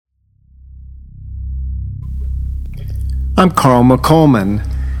I'm Carl McColman,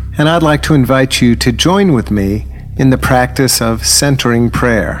 and I'd like to invite you to join with me in the practice of centering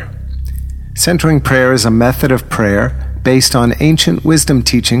prayer. Centering prayer is a method of prayer based on ancient wisdom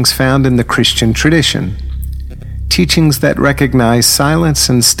teachings found in the Christian tradition. Teachings that recognize silence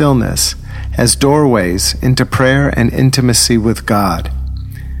and stillness as doorways into prayer and intimacy with God.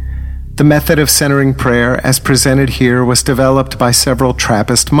 The method of centering prayer as presented here was developed by several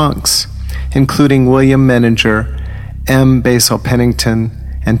Trappist monks, including William Menninger, M. Basil Pennington,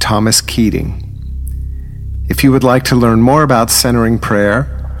 and Thomas Keating. If you would like to learn more about centering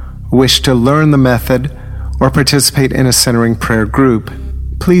prayer, wish to learn the method, or participate in a centering prayer group,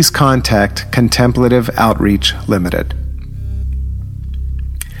 please contact Contemplative Outreach Limited.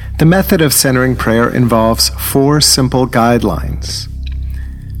 The method of centering prayer involves 4 simple guidelines.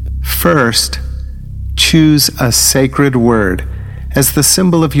 First, choose a sacred word as the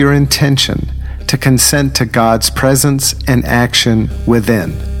symbol of your intention to consent to God's presence and action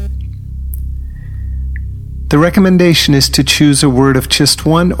within. The recommendation is to choose a word of just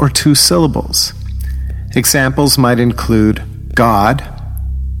 1 or 2 syllables. Examples might include God,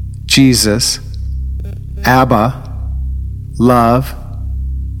 Jesus, Abba, love,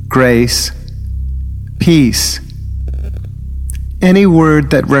 grace, peace. Any word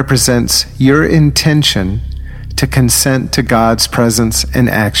that represents your intention to consent to God's presence and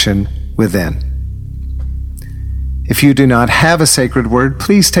action within. If you do not have a sacred word,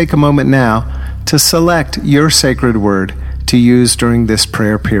 please take a moment now to select your sacred word to use during this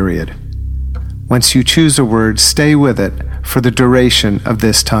prayer period. Once you choose a word, stay with it for the duration of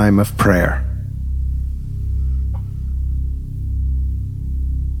this time of prayer.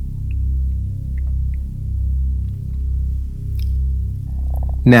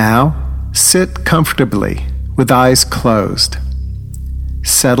 Now, sit comfortably with eyes closed.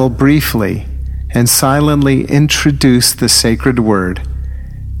 Settle briefly and silently introduce the sacred word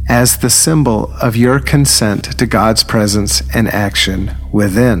as the symbol of your consent to God's presence and action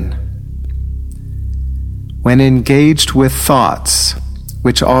within. When engaged with thoughts,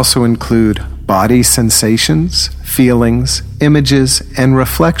 which also include body sensations, feelings, images, and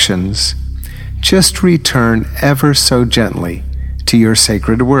reflections, just return ever so gently to your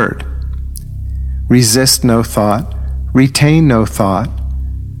sacred word. Resist no thought, retain no thought,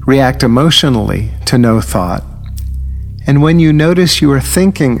 react emotionally to no thought, and when you notice you are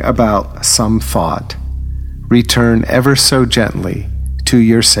thinking about some thought, return ever so gently to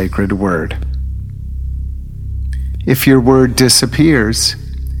your sacred word. If your word disappears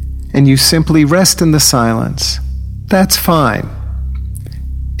and you simply rest in the silence, that's fine.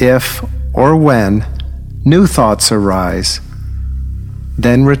 If or when new thoughts arise,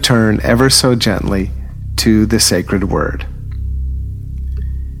 then return ever so gently to the sacred word.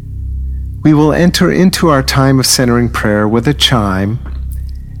 We will enter into our time of centering prayer with a chime,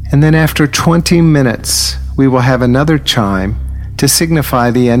 and then after 20 minutes, we will have another chime to signify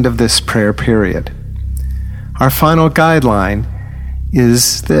the end of this prayer period. Our final guideline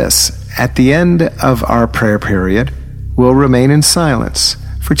is this: at the end of our prayer period, we'll remain in silence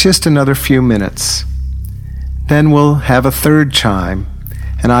for just another few minutes. Then we'll have a third chime,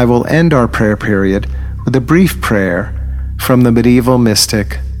 and I will end our prayer period with a brief prayer from the medieval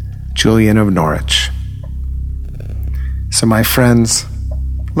mystic Julian of Norwich. So, my friends,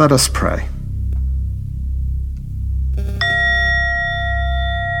 let us pray.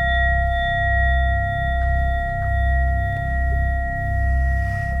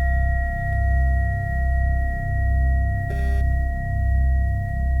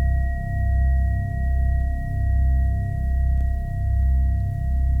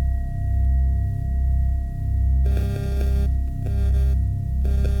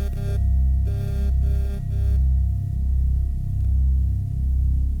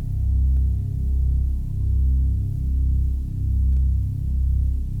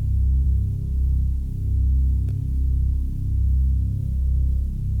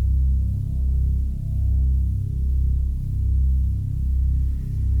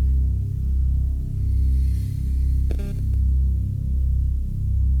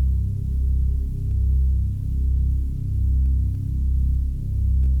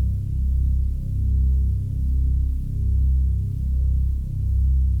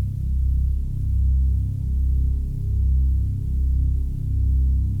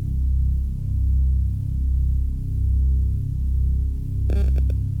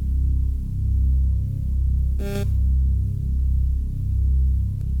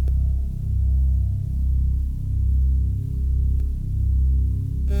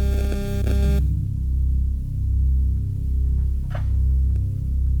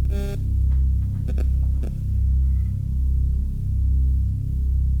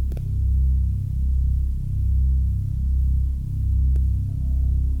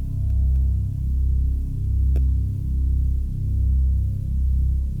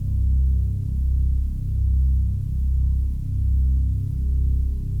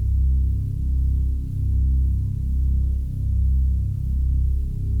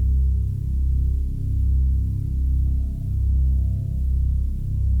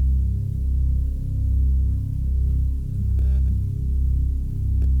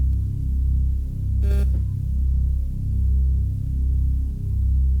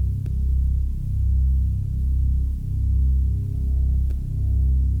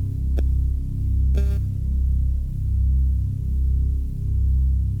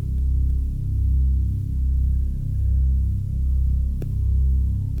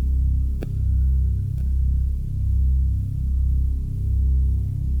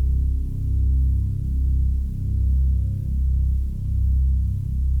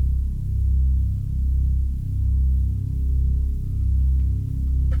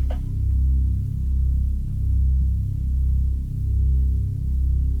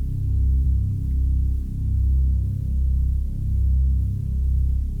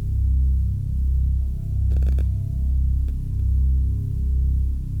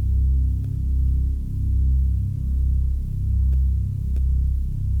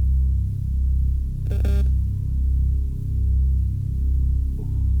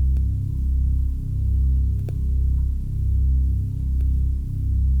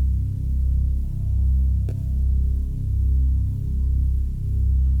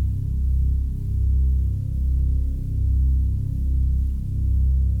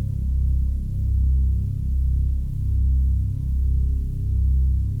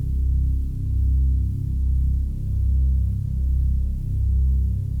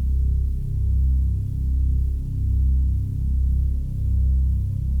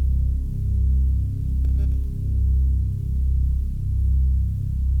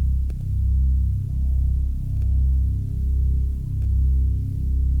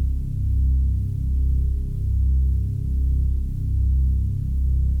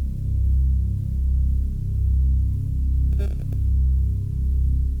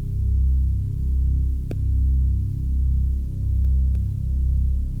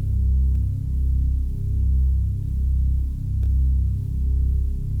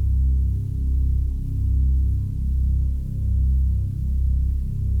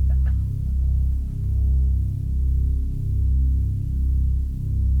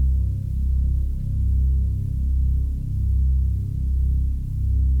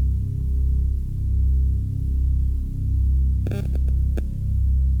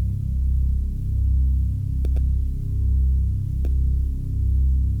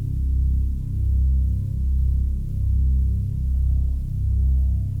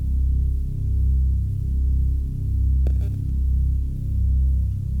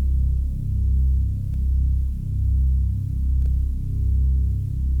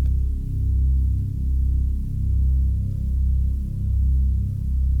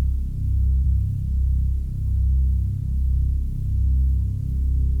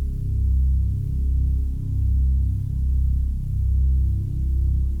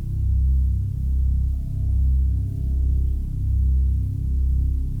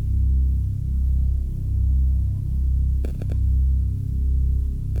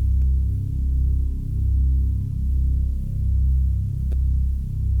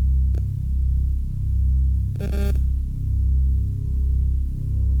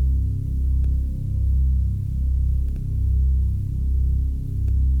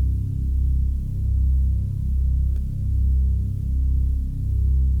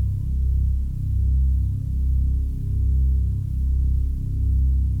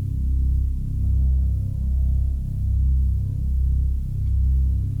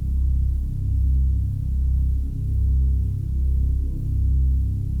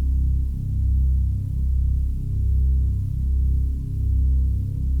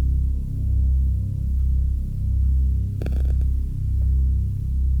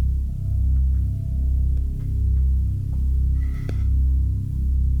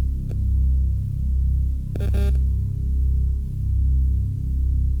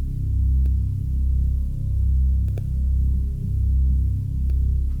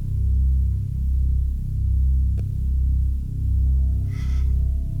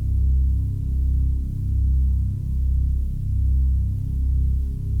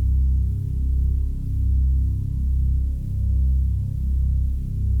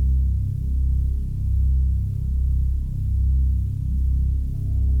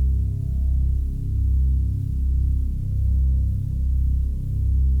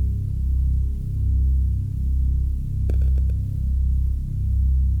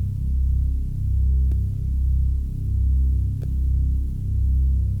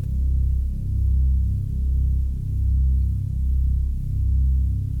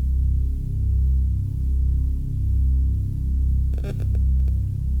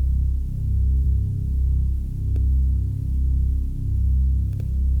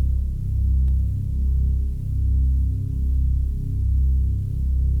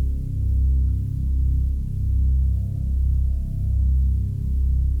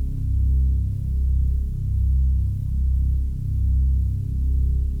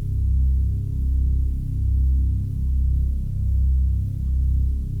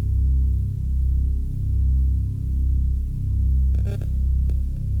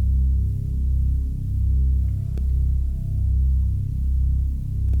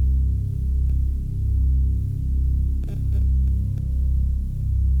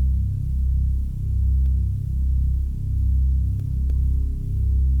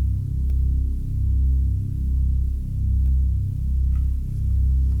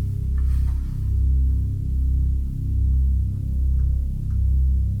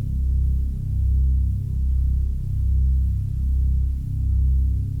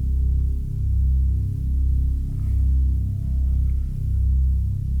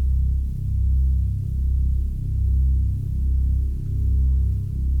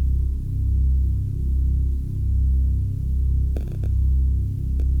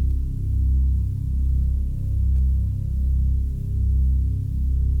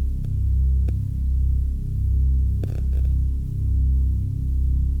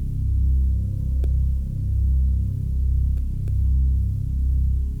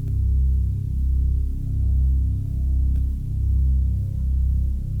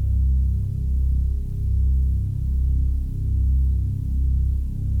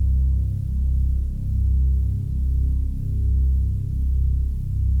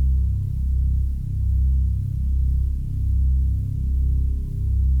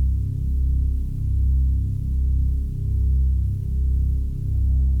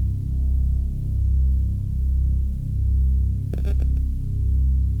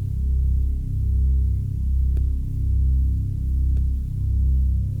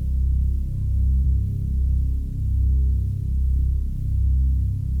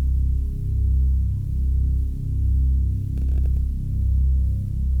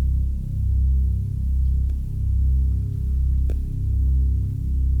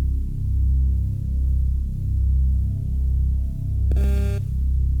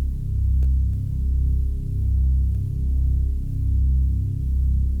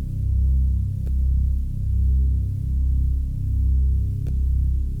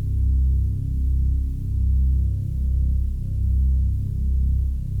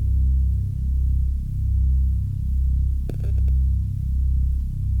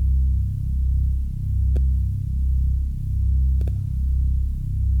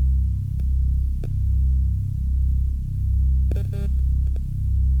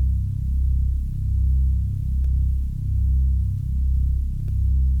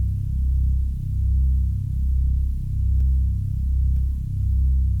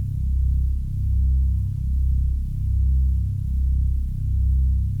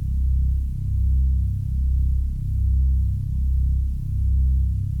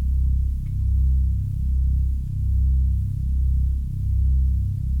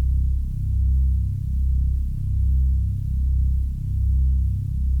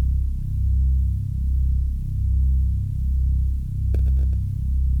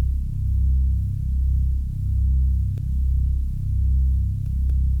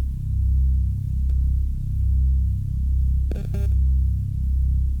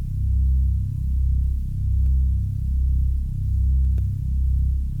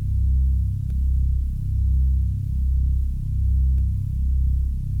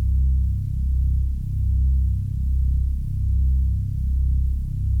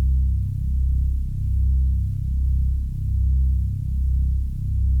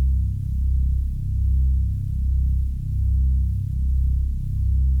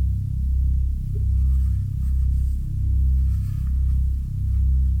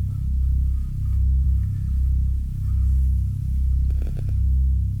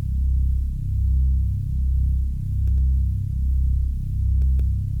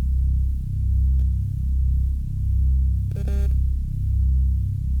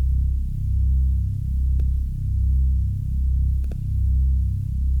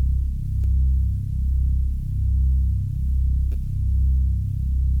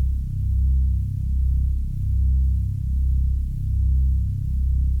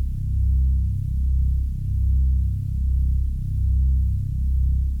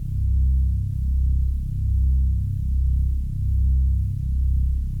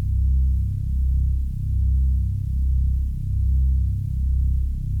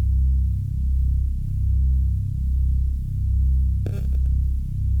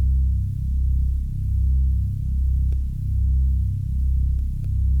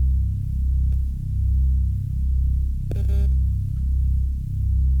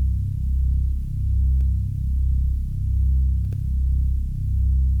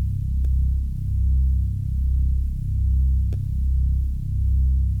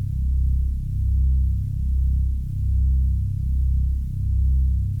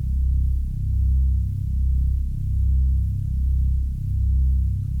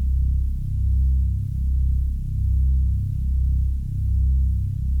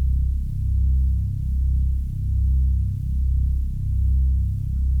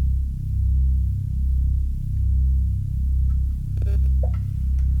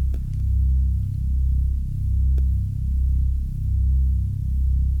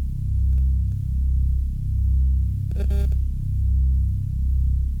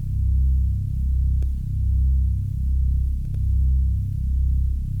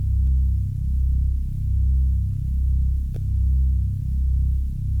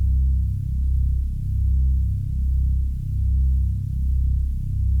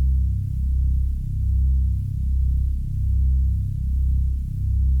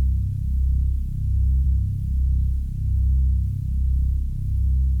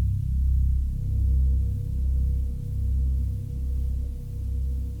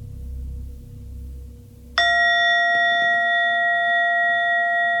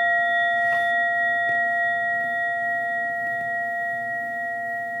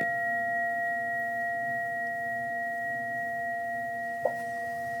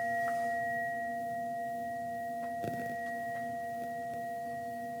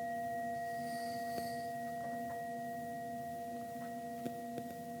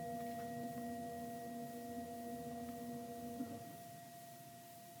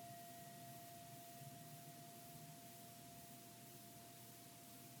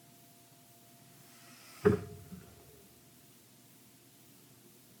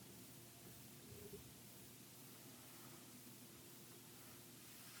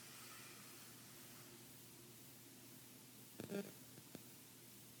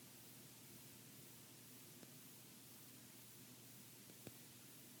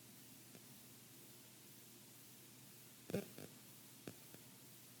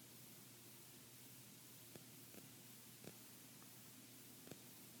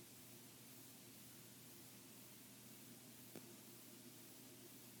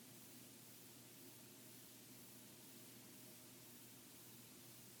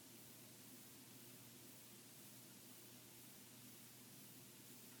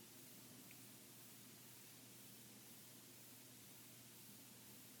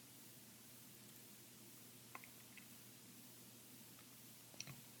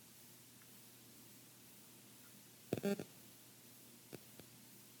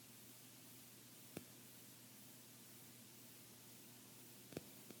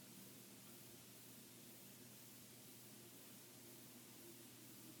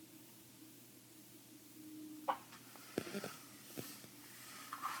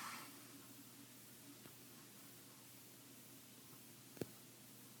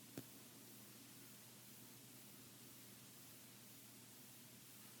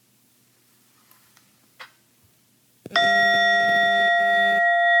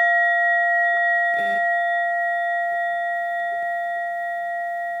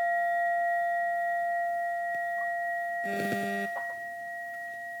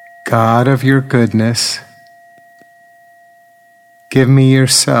 God of your goodness, give me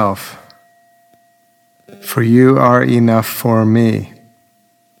yourself, for you are enough for me.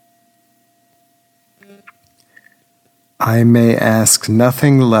 I may ask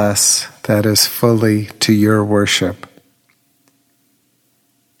nothing less that is fully to your worship.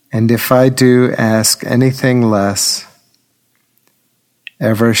 And if I do ask anything less,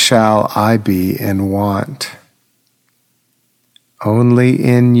 ever shall I be in want. Only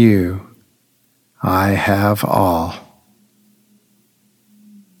in you I have all.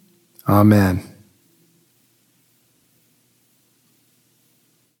 Amen.